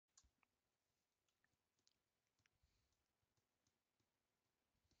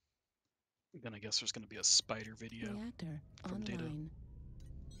Then I guess there's going to be a spider video Reactor from Data. online.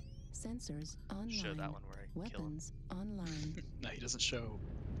 Sensors online. Show that one where I kill him. Weapons online. No, he doesn't show.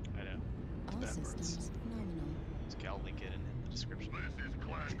 I know. All bad systems parts. nominal. Okay, I'll link it in the description. This is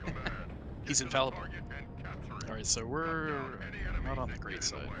Clash Command. He's Get to the infallible. target and capture it. Alright, so Cut we're down any enemies not on the that great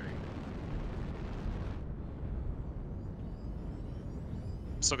get in the side. way.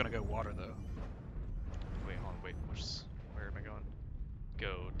 I'm still going to go water, though. Wait, hold on, wait. Where am I going?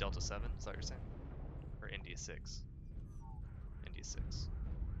 Go Delta 7, is that what you're saying? Or India 6? India 6.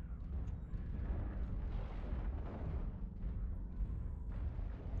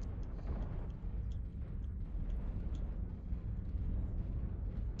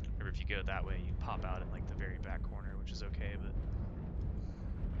 Remember, if you go that way, you pop out in like the very back corner, which is okay, but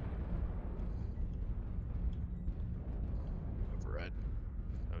Override.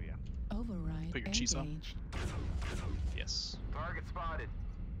 oh yeah, Override Put your cheese on. engaged. yes. Target spotted.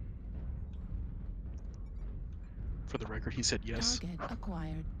 For the record, he said yes. Target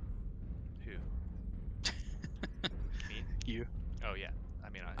acquired. Who? Me? You. Oh yeah. I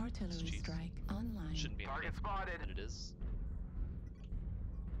mean, it's Artillery cheese. strike online. Shouldn't be in the Target game, spotted. but it is.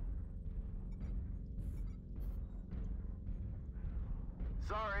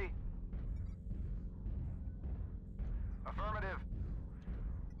 Sorry. Affirmative.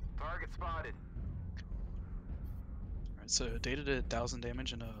 Target spotted. Alright, so Data did 1,000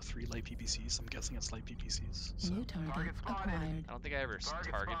 damage and 3 light PPCs. I'm guessing it's light PPCs. So, New target, Target spotted. acquired. I don't think I ever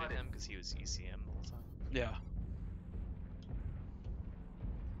Target targeted spotted. him because he was ECM the whole time. yeah.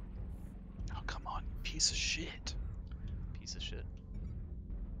 Oh, come on, you piece of shit. Piece of shit.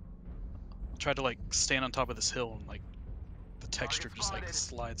 I tried to, like, stand on top of this hill and, like, the texture Target just, like, spotted.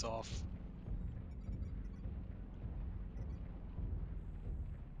 slides off.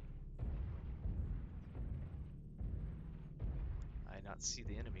 I not see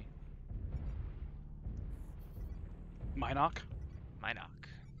the enemy. Minoc? Minoc.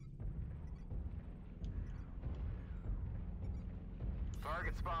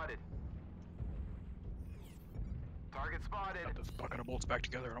 Target spotted. Target spotted. Got this bucket of bolts back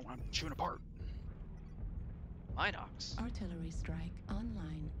together. I don't want them chewing apart. Minocs. Artillery strike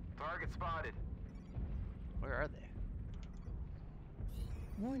online. Target spotted. Where are they?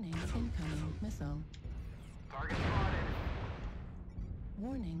 Warning incoming missile. Target spotted.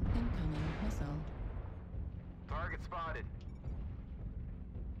 Warning incoming missile. Target spotted.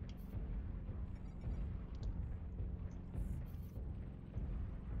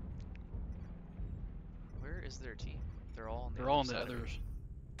 Where is their team? They're all on the They're all on other the side of other. it.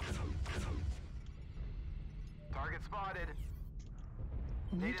 Target spotted.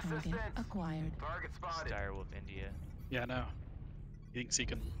 New Need target assistance. acquired. Target spotted. Direwolf India. Yeah, no. He thinks he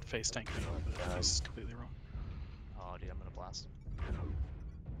can face tank me, but he's completely wrong. Oh, dude, I'm gonna blast him.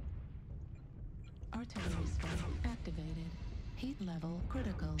 Artillery strike activated. Heat level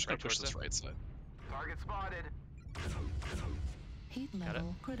critical. Just gotta push towards this him. right side. Target spotted. Heat Got it.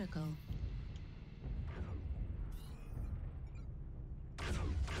 level critical.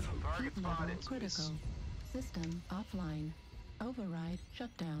 Target Heat level spotted. critical. System offline. Override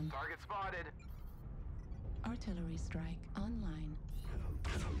shutdown. Target spotted. Artillery strike online.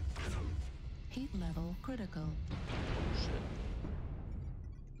 Heat level critical. Shit.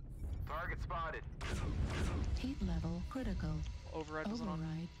 Target spotted. Heat level critical. Override wasn't on.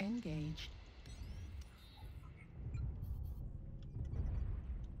 Override engaged.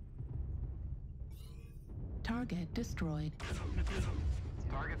 Target destroyed.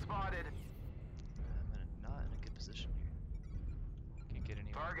 Target spotted. Not in a good position here. Can't get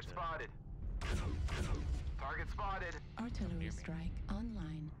any. Target spotted. Target spotted. Artillery Near me. strike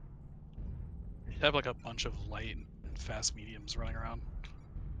online. You have like a bunch of light and fast mediums running around.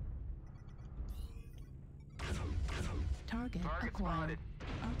 Target Target acquired. spotted.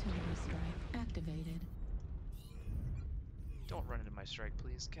 Artillery strike activated. Don't run into my strike,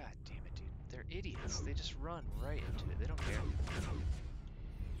 please. God damn it, dude. They're idiots. They just run right into it. They don't care.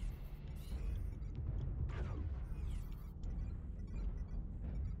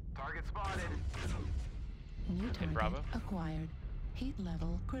 Target spotted. New target Bravo. acquired. Heat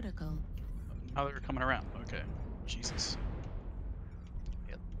level critical. Now they're coming around. Okay. Jesus.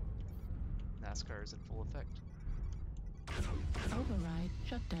 NASCAR is in full effect. Override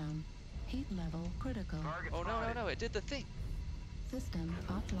shutdown. Heat level critical. Target Oh no, no, spotted. no! It did the thing. System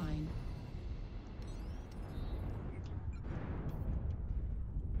offline.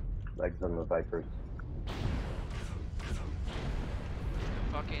 Legs on the Vipers.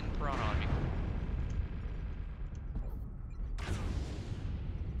 Fucking prawn on me.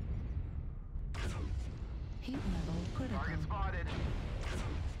 Heat level critical. Target spotted.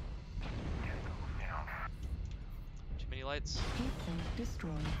 me lights. Heat sink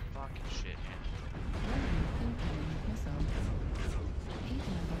destroyed. Fucking shit, man. Warning, incoming missile. Heat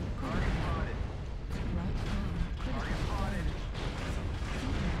level Target critical. spotted. Right arm Target critical spotted. damage.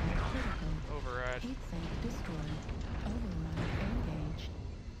 Heat level critical. Override. Heat sink destroyed. Override engaged.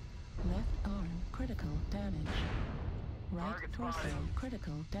 Left arm critical damage. Right Target torso spotted.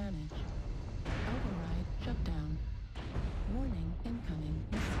 critical damage. Override shutdown. Warning incoming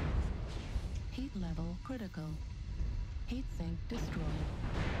missile. Heat level critical. Heat sink destroyed.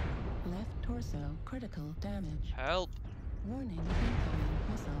 Left torso critical damage. Help! Warning incoming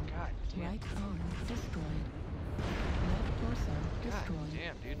missile. God damn. Right arm destroyed. Left torso God destroyed.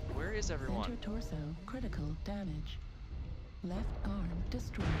 damn, dude. Where is everyone? Center torso critical damage. Left arm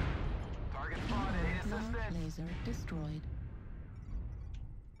destroyed. Target spotted. Need Large assistance. laser destroyed.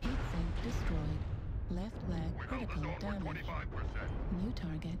 Heat sink destroyed. Left leg We held the critical zone for damage. 25%. New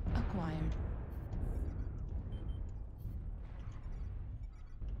target acquired.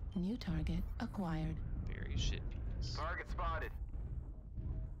 New target acquired. Very shit penis. Target spotted.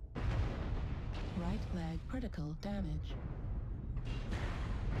 Right leg critical damage.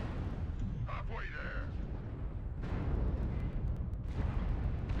 Halfway there.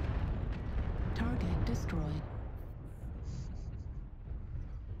 Target destroyed.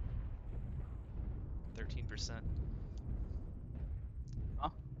 13%. Huh?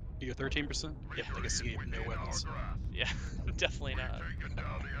 You go 13%? Yep, I guess he gave him no Within our weapons. grasp. Yeah, definitely We've not. taken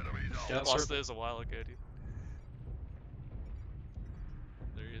down the enemy's Yeah, I that's lost right. those a while ago, dude.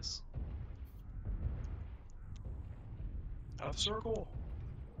 There he is. Out of the circle.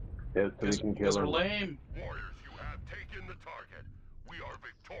 Yeah, so we You can guys kill are him. lame. Warriors, you have taken the target. We are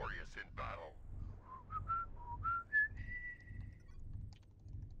victorious in battle.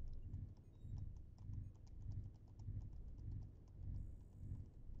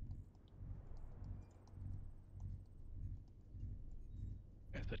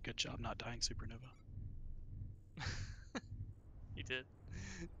 I said good job not dying, Supernova. He did.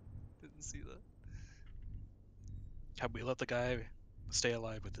 Didn't see that. Had we let the guy stay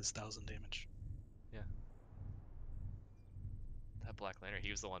alive with his 1,000 damage. That Black Lantern,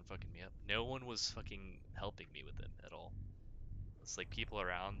 he was the one fucking me up. No one was fucking helping me with him at all. It's like people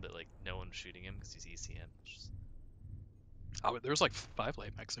around, but like no one shooting him because he's ECM. It's just, Oh, there was like 5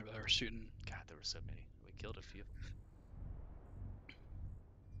 light mechs over there shooting. God, there were so many. We killed a few of them.